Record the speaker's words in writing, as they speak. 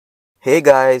Hey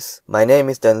guys, my name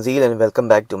is Tanzil and welcome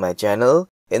back to my channel.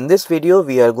 In this video,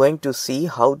 we are going to see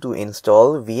how to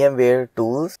install VMware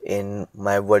tools in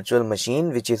my virtual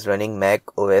machine which is running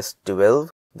macOS 12,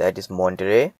 that is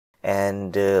Monterey.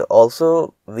 And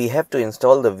also we have to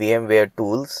install the VMware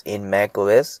tools in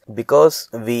macOS because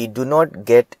we do not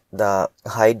get the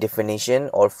high definition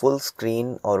or full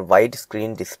screen or wide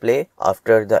screen display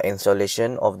after the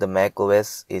installation of the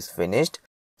macOS is finished.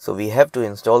 So we have to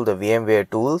install the VMware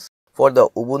tools. For the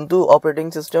Ubuntu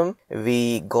operating system,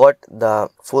 we got the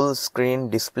full screen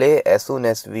display as soon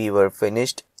as we were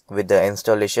finished with the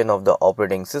installation of the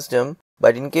operating system.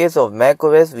 But in case of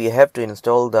macOS, we have to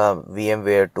install the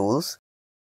VMware tools.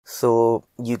 So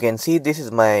you can see this is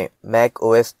my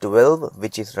macOS 12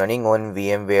 which is running on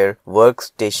VMware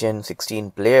Workstation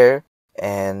 16 player.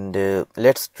 And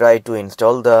let's try to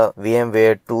install the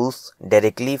VMware tools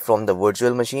directly from the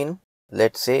virtual machine.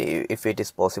 Let's say if it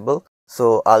is possible.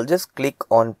 So I'll just click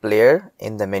on player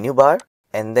in the menu bar,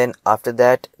 and then after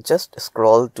that just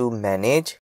scroll to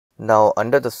manage. Now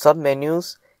under the sub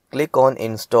menus, click on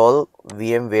install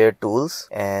VMware tools,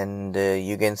 and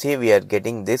you can see we are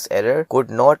getting this error: could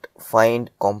not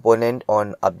find component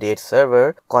on update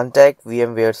server, contact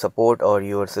VMware Support or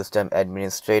your system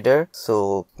administrator.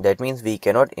 So that means we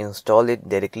cannot install it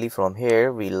directly from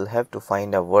here. We'll have to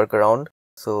find a workaround.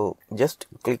 So just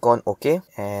click on OK,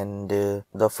 and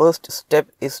the first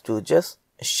step is to just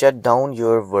shut down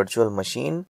your virtual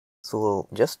machine. So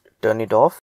just turn it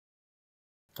off.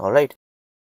 Alright.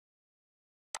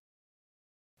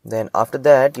 Then after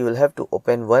that you will have to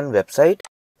open one website.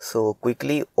 So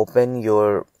quickly open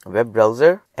your web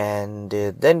browser, and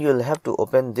then you'll have to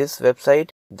open this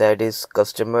website, that is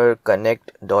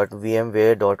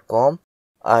customerconnect.vmware.com.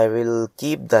 I will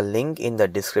keep the link in the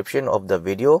description of the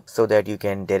video so that you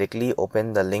can directly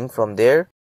open the link from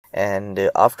there. And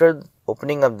after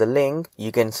opening up the link,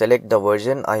 you can select the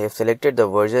version. I have selected the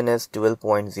version as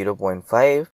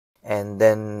 12.0.5, and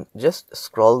then just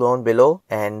scroll down below,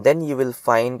 and then you will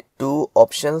find two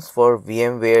options for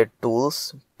VMware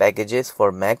tools packages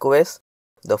for macOS.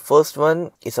 The first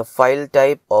one is a file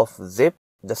type of zip.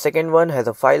 The second one has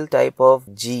a file type of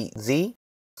GZ.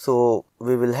 So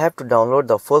we will have to download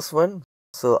the first one.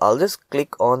 So I'll just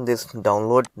click on this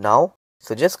download now.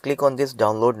 So just click on this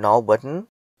download now button.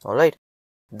 Alright.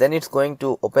 Then it's going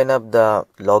to open up the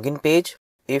login page.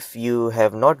 If you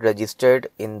have not registered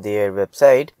in their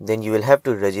website, then you will have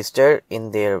to register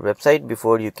in their website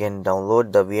before you can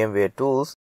download the VMware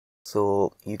tools.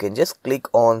 So you can just click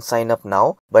on sign up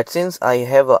now. But since I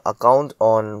have an account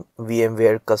on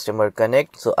VMware Customer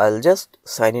Connect, so I'll just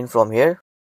sign in from here.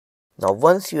 Now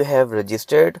once you have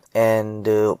registered and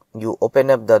you open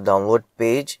up the download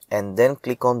page and then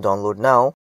click on download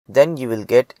now, then you will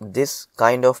get this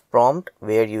kind of prompt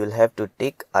where you will have to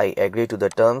tick I agree to the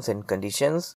terms and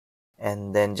conditions,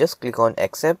 and then just click on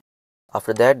accept.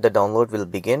 After that the download will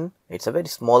begin. It's a very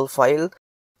small file,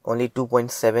 only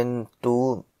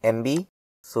 2.72 MB.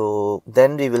 So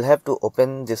then we will have to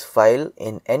open this file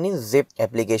in any zip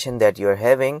application that you are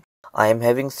having. I am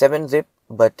having 7-zip,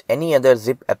 but any other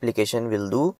zip application will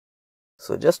do.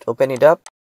 So just open it up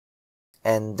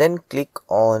and then click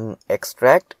on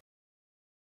extract,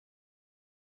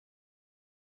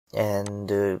 and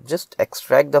just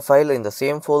extract the file in the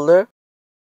same folder,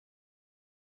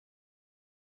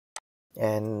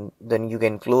 and then you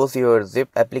can close your zip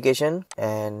application.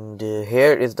 And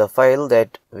here is the file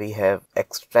that we have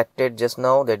extracted just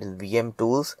now, that is VM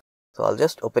tools. So I'll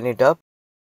just open it up.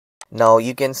 Now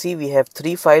you can see we have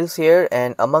 3 files here,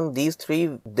 and among these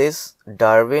 3, this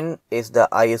Darwin is the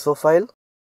ISO file,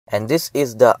 and this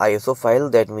is the ISO file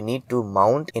that we need to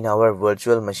mount in our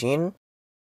virtual machine.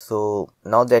 So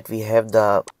now that we have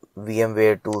the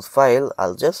VMware tools file,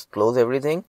 I'll just close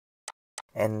everything,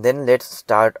 and then let's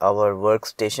start our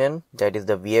workstation, that is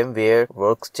the VMware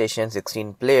Workstation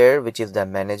 16 player, which is the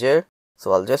manager.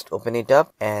 So I'll just open it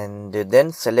up, and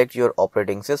then select your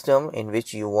operating system in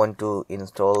which you want to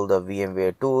install the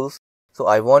VMware tools. So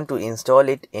I want to install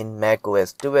it in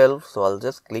macOS 12, so I'll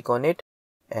just click on it,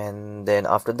 and then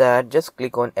after that just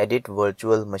click on edit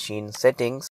virtual machine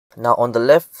settings. Now on the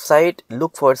left side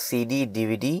look for CD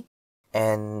DVD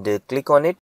and click on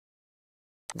it.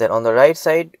 Then on the right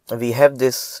side we have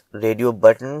this radio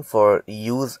button for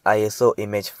use ISO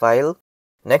image file.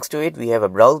 Next to it we have a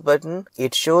browse button.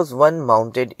 It shows one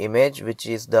mounted image, which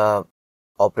is the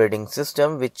operating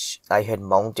system which I had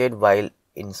mounted while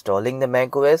installing the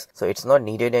macOS, so it's not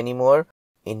needed anymore.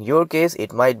 In your case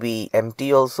it might be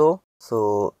empty also,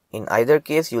 so In either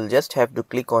case, you'll just have to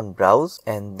click on browse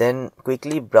and then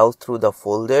quickly browse through the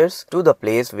folders to the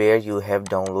place where you have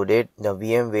downloaded the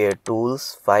VMware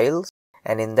tools files,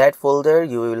 and in that folder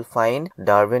you will find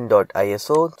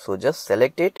darwin.iso. So just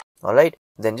select it. Alright,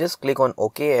 then just click on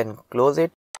OK and close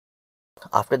it.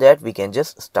 After that, we can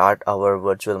just start our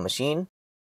virtual machine.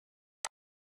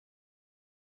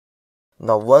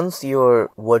 Now once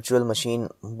your virtual machine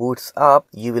boots up,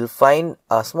 you will find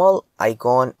a small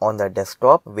icon on the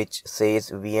desktop which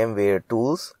says VMware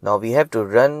Tools. Now we have to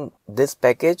run this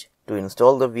package to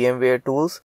install the VMware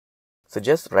Tools. So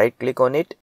just right click on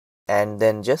it and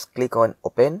then just click on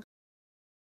Open.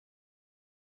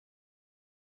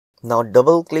 Now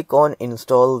double click on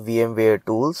Install VMware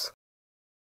Tools.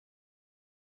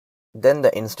 Then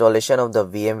the installation of the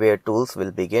VMware Tools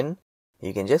will begin.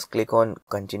 You can just click on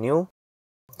Continue.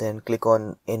 Then click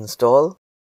on Install.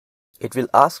 It will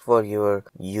ask for your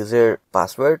user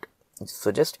password, so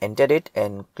just enter it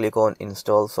and click on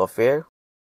Install Software.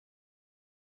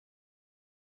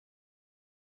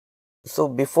 So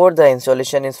before the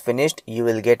installation is finished, you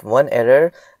will get one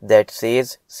error that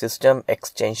says System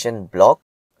Extension Blocked.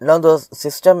 Now the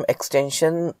system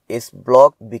extension is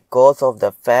blocked because of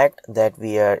the fact that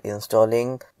we are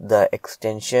installing the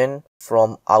extension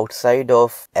from outside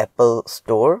of Apple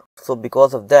Store. So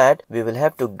because of that, we will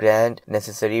have to grant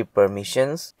necessary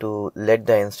permissions to let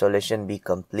the installation be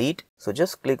complete. So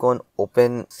just click on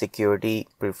Open Security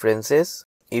Preferences.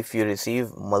 If you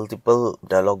receive multiple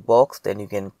dialog box, then you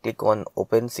can click on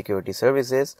Open Security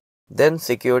Services. Then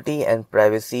Security and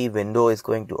Privacy window is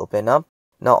going to open up.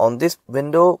 Now on this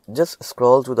window, just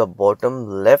scroll to the bottom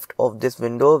left of this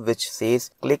window which says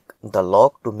click the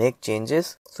lock to make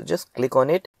changes. So just click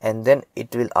on it and then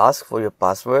it will ask for your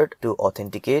password to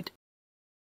authenticate.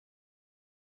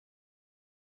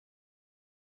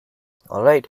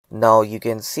 Alright, now you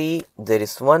can see there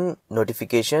is one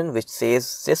notification which says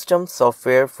system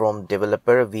software from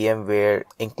developer VMware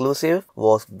inclusive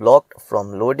was blocked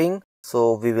from loading.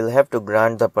 So we will have to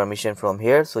grant the permission from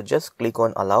here. So just click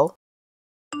on allow.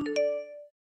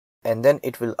 And then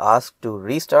it will ask to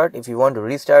restart. If you want to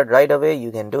restart right away,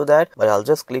 you can do that, but I'll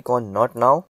just click on not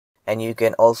now. And you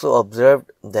can also observe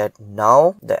that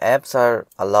now the apps are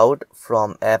allowed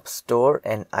from App Store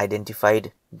and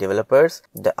identified developers.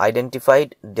 The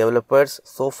identified developers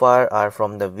so far are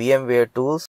from the VMware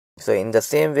tools. So in the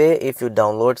same way, if you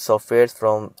download softwares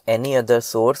from any other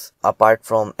source apart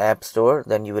from App Store,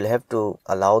 then you will have to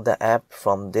allow the app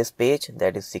from this page,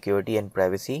 that is security and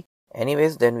privacy.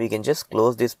 Anyways, then we can just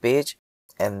close this page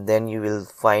and then you will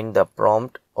find the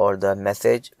prompt or the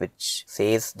message which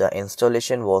says the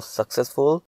installation was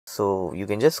successful. So you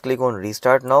can just click on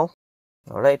restart now.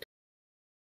 Alright.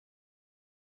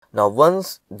 Now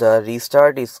once the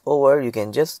restart is over, you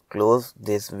can just close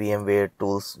this VMware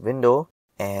tools window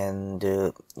and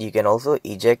you can also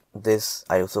eject this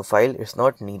ISO file. It's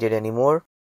not needed anymore.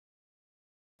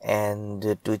 And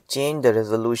to change the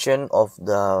resolution of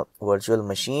the virtual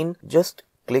machine, just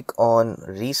click on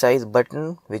resize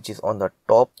button which is on the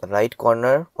top right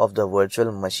corner of the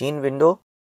virtual machine window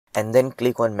and then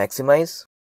click on maximize,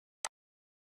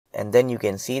 and then you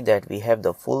can see that we have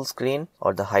the full screen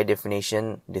or the high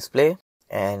definition display.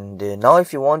 And now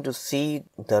if you want to see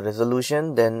the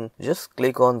resolution, then just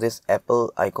click on this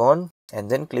Apple icon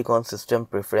and then click on system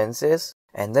preferences,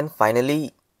 and then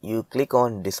finally you click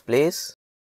on displays.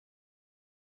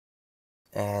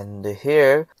 And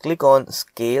here click on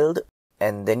scaled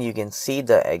and then you can see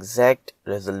the exact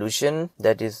resolution,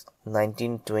 that is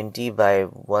 1920 by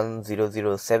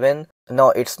 1007. Now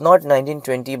it's not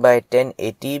 1920 by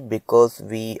 1080 because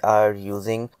we are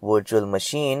using virtual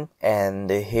machine,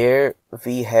 and here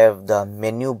we have the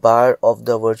menu bar of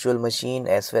the virtual machine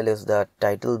as well as the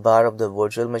title bar of the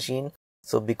virtual machine.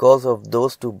 So because of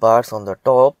those two bars on the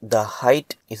top, the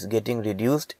height is getting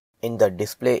reduced in the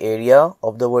display area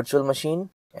of the virtual machine.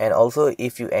 And also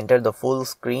if you enter the full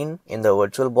screen in the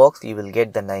virtual box, you will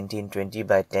get the 1920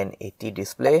 by 1080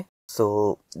 display.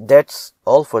 So that's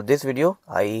all for this video.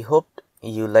 I hope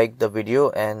you liked the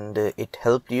video and it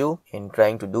helped you in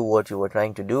trying to do what you were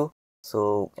trying to do.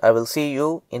 So I will see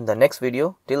you in the next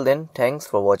video. Till then, thanks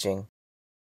for watching.